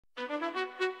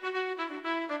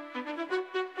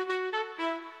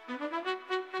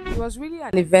It was really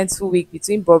an eventful week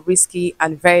between Bobrisky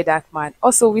and Very Dark Man,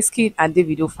 also Whiskey and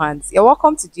Davido fans. You're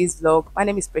welcome to this vlog. My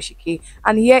name is Preshike,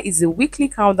 and here is a weekly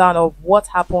countdown of what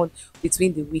happened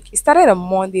between the week. It started on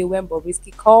Monday when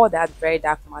Bobrisky called out Very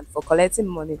Dark Man for collecting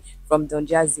money from Don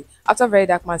Jazzy after Very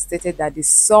Dark Man stated that the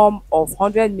sum of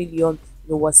 100 million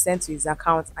was sent to his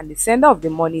account and the sender of the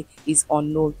money is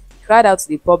unknown. Cried out to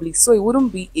the public so it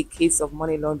wouldn't be a case of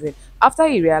money laundering after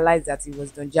he realized that it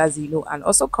was Don Jazzy, and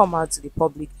also come out to the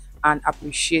public and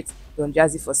appreciate Don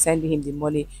Jazzy for sending him the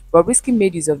money. Bobrisky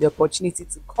made use of the opportunity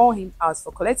to call him out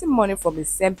for collecting money from the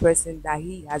same person that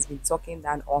he has been talking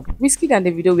down on. Whiskey and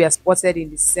Davido were spotted in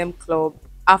the same club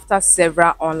after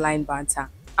several online banter.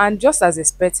 And just as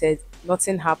expected,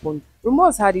 nothing happened.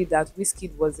 Rumors had it that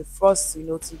Wizkid was the first,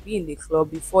 to be in the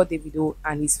club before Davido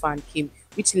and his fan came,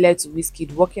 which led to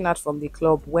Wizkid walking out from the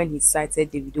club when he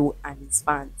sighted Davido and his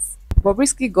fans.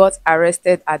 Bobrisky got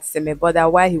arrested at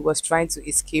Semeboda while he was trying to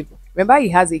escape. Remember, he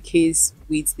has a case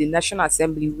with the National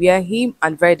Assembly where him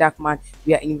and Very Dark Man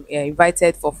were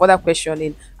invited for further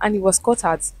questioning, and he was caught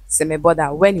at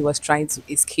Semeboda when he was trying to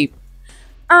escape.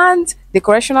 And the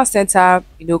correctional center,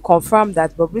 confirmed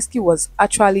that Bobrisky was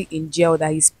actually in jail,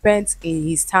 that he spent in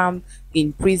his time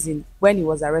in prison when he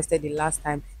was arrested the last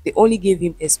time. They only gave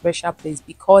him a special place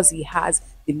because he has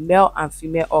the male and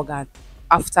female organ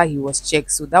after he was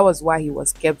checked. So that was why he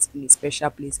was kept in a special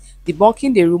place,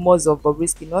 debunking the rumors of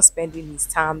Bobrisky not spending his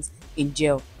times in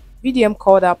jail. VDM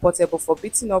called out Portable for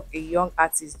beating up a young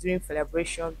artist during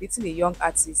celebration, beating a young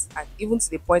artist, and even to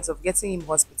the point of getting him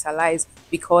hospitalized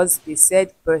because the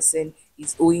said person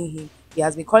is owing him. He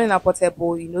has been calling out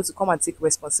Portable, to come and take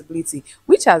responsibility,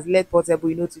 which has led Portable,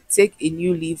 to take a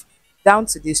new leave down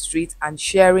to the street and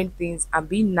sharing things and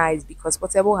being nice because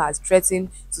Portable has threatened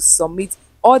to submit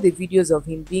all the videos of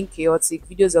him being chaotic,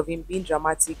 videos of him being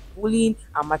dramatic, bullying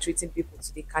and maltreating people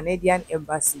to the Canadian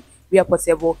embassy, where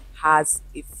Portable has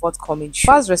a forthcoming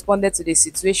show. Faz responded to the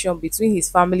situation between his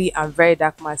family and Very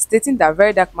Dark Man, stating that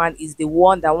Very Dark Man is the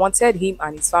one that wanted him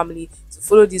and his family to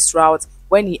follow this route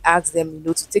when he asked them,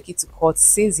 to take it to court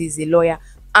since he's a lawyer.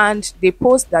 And the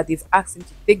post that they've asked him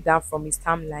to take down from his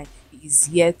timeline, he is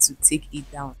yet to take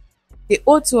it down. The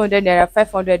old 200 naira,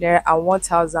 500 naira, and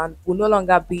 1000 will no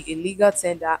longer be a legal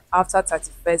tender after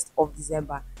 31st of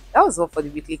December. That was all for the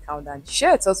weekly countdown.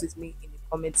 Share your thoughts with me in the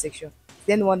comment section. Is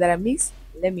there anyone that I missed?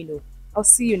 Let me know. I'll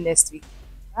see you next week.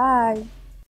 Bye.